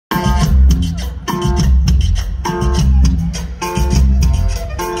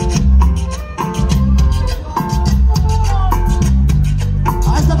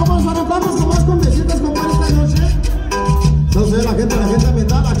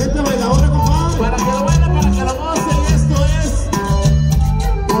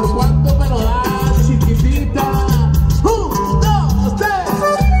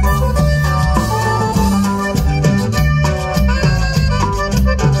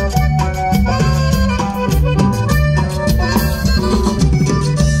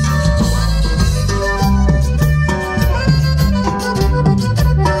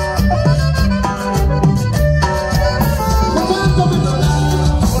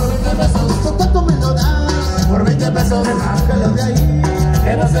pesos, bájalo de ahí,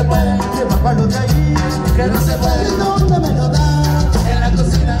 que no se puede, bájalo de ahí, que no se puede. ¿Y dónde me lo das? En la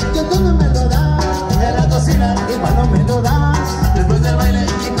cocina. ¿Y dónde me lo das? En la cocina. ¿Y cuando me lo das? Después del baile.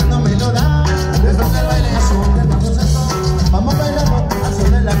 ¿Y cuando me lo das? Después del baile. A son del bajo sexo, vamos bailando, a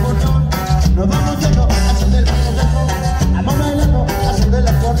son del acordeón. Nos vamos yendo, a son del bajo sexo, vamos bailando, a son del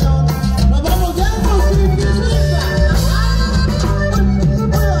acordeón. Nos vamos yendo sin prisa.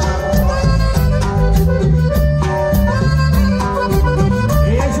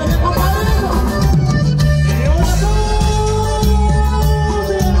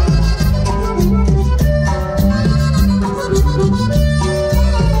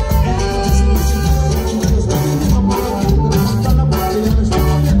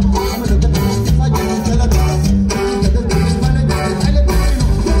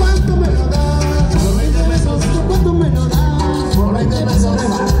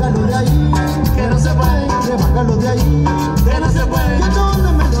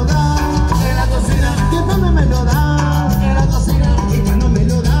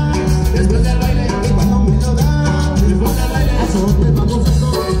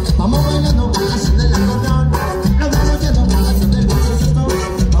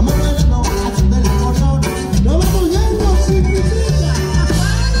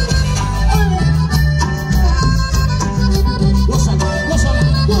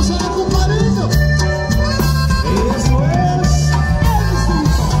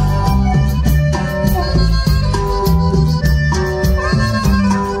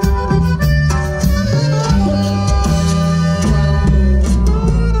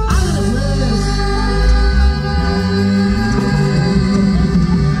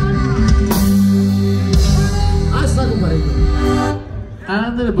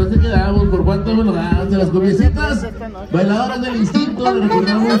 Bailadoras del Instinto, les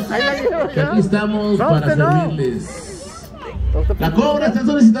recordamos que aquí estamos para servirles. La cobra, están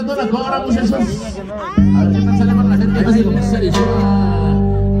solicitando la cobra, muchachos. A ver qué tal sale para la gente de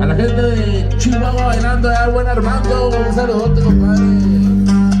a la gente de Chihuahua bailando, buen Armando, un saludote, compadre.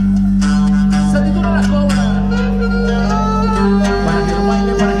 Se titula la cobra. Para que no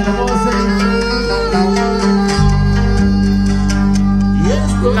baile, para que no goce. Y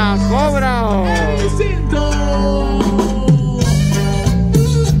esto, la cobra. Instinto.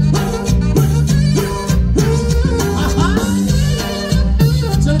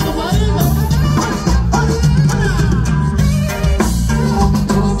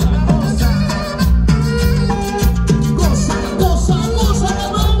 Goza, goza, goza.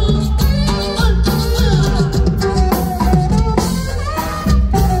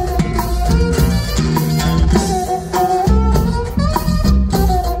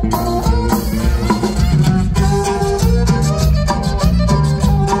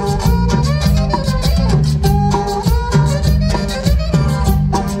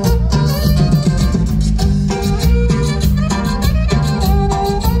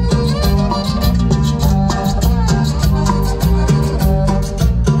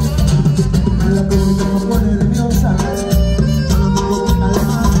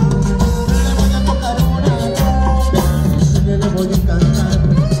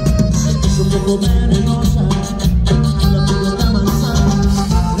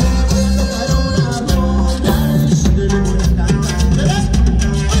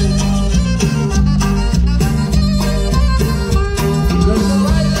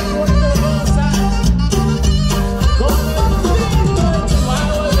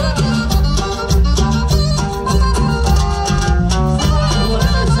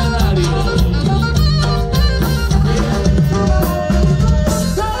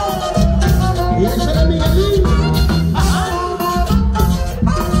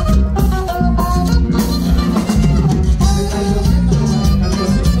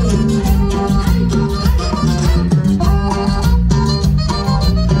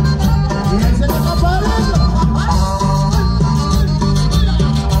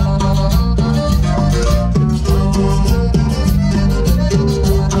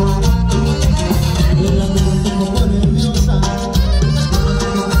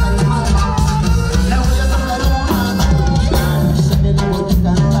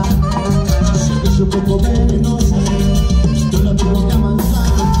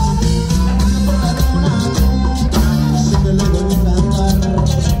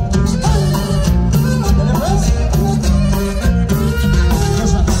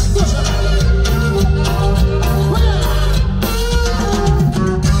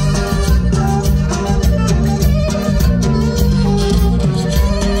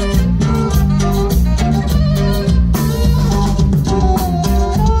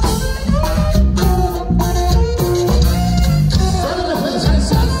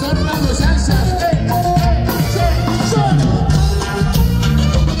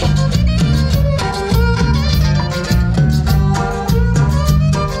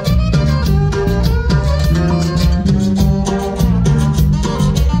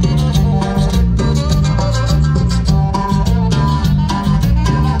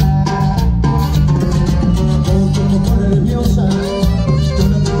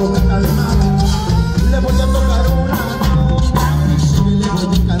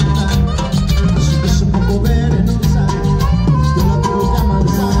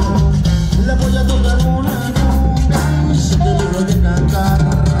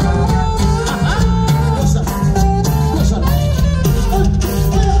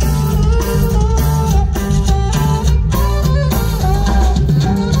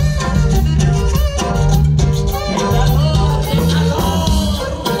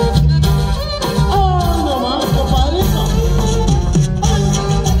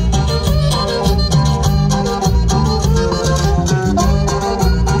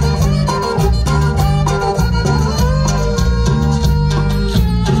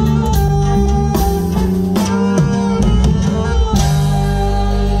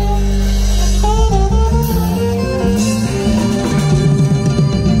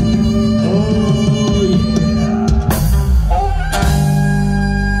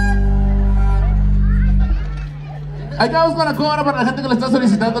 Ahí vamos con la cobra para la gente que lo está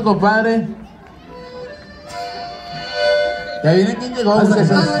solicitando, compadre. Ya viene quién llegó,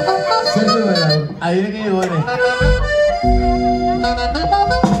 muchachos. Ahí viene quién llegó,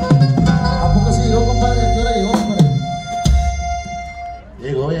 ¿A poco sí llegó, compadre? ¿A qué hora llegó, compadre?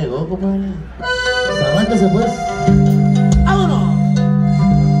 Llegó, compadre. Pues arráncase, pues. ¡Vámonos!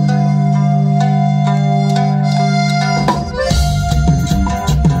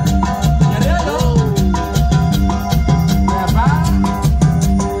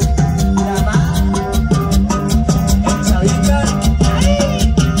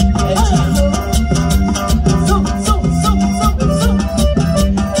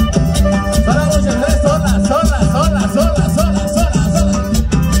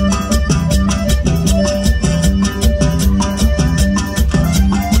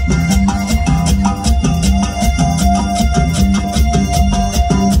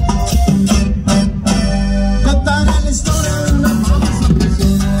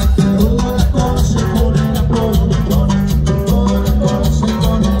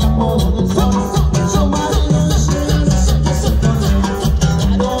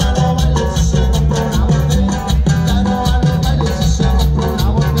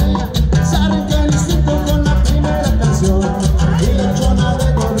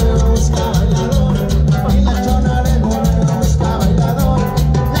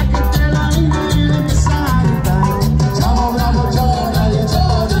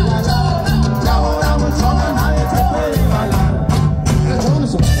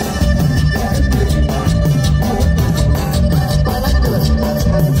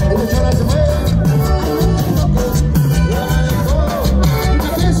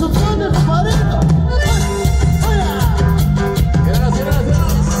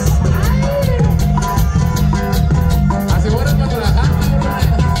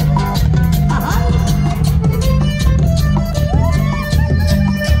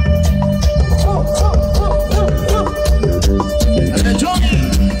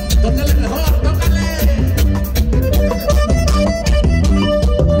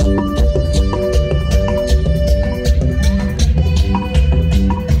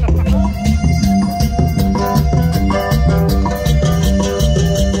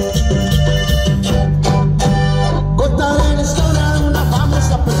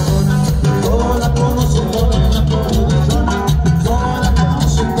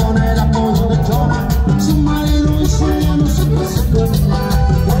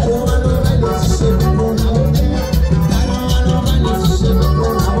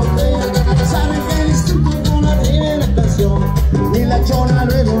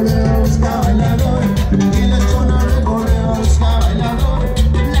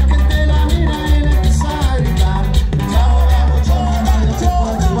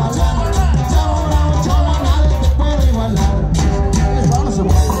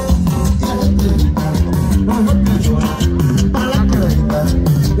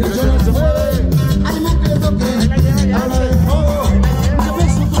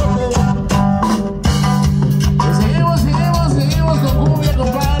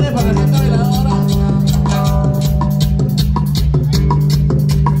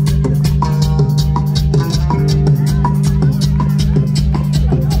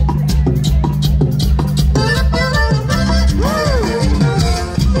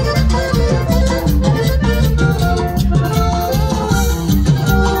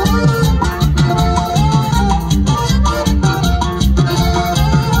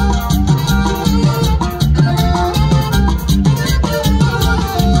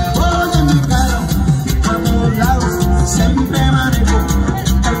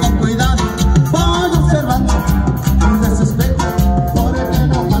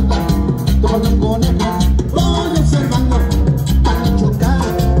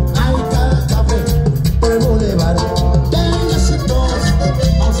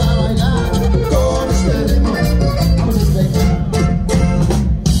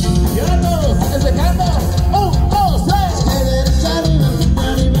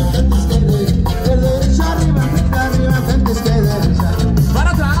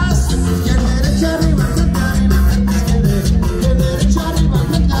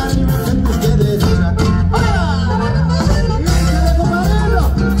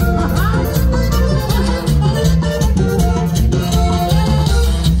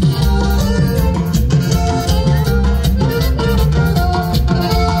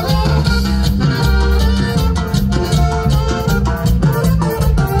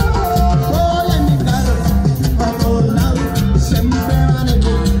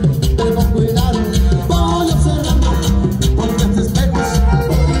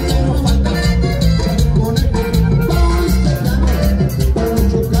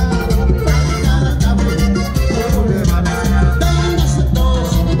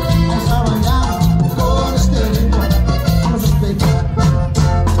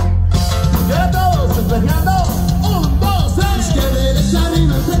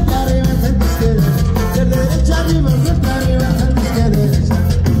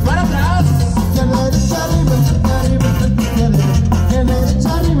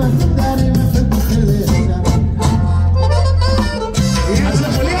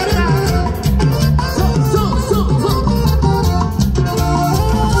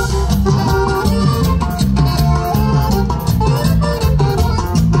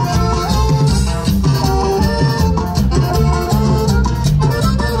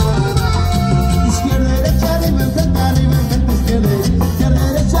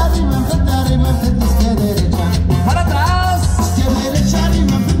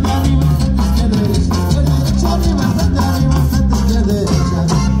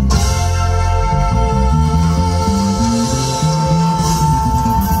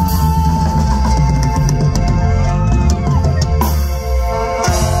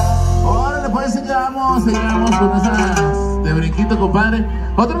 con esas de brinquito, compadre.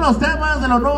 Otro de los temas de los nuevos.